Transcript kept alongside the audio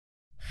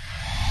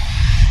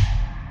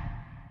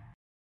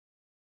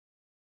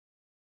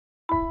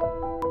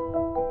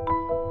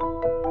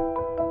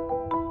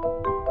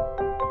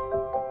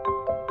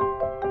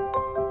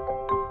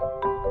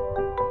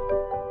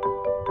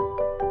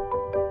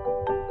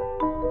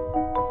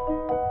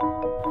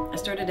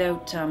started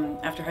out,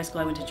 after high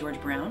school I went to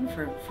George Brown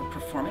for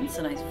performance,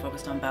 and I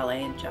focused on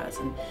ballet and jazz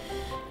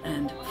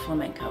and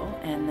flamenco,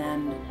 and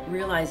then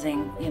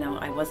realizing, you know,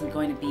 I wasn't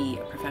going to be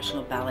a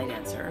professional ballet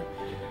dancer,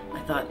 I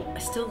thought I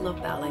still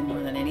love ballet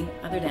more than any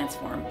other dance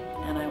form,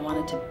 and I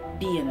wanted to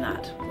be in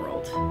that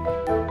world.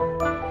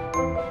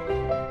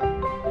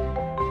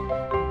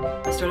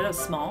 I started out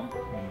small,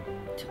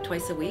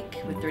 twice a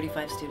week with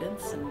 35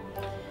 students,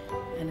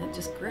 and it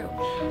just grew.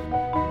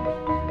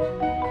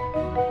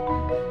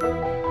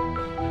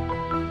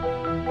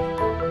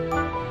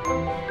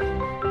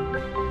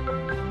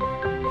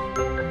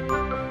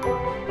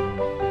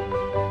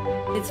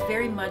 It's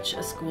very much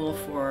a school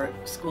for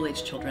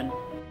school-age children,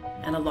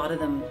 and a lot of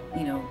them,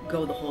 you know,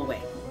 go the whole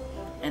way,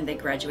 and they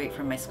graduate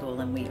from my school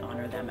and we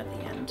honor them at the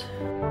end.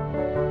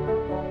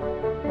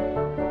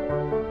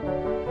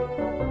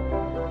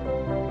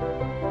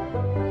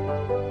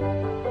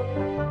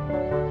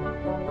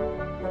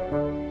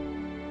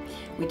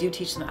 We do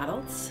teach some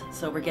adults,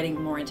 so we're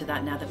getting more into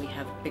that now that we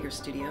have bigger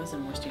studios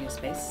and more studio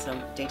space, so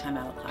daytime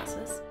adult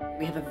classes.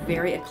 We have a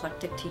very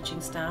eclectic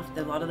teaching staff.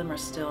 A lot of them are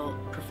still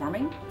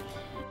performing,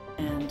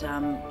 and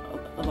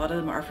a lot of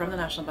them are from the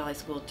National Ballet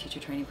School teacher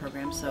training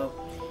program, so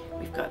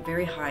we've got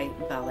very high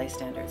ballet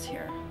standards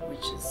here,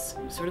 which is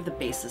sort of the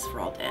basis for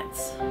all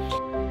dance.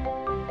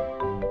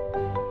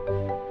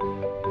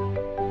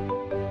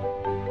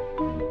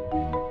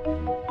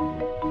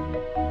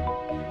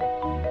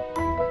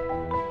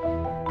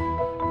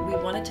 We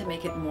wanted to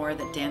make it more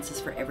that dance is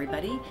for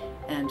everybody,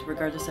 and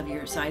regardless of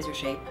your size or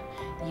shape,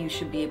 you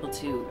should be able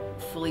to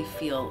fully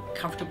feel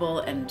comfortable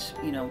and,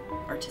 you know,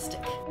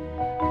 artistic.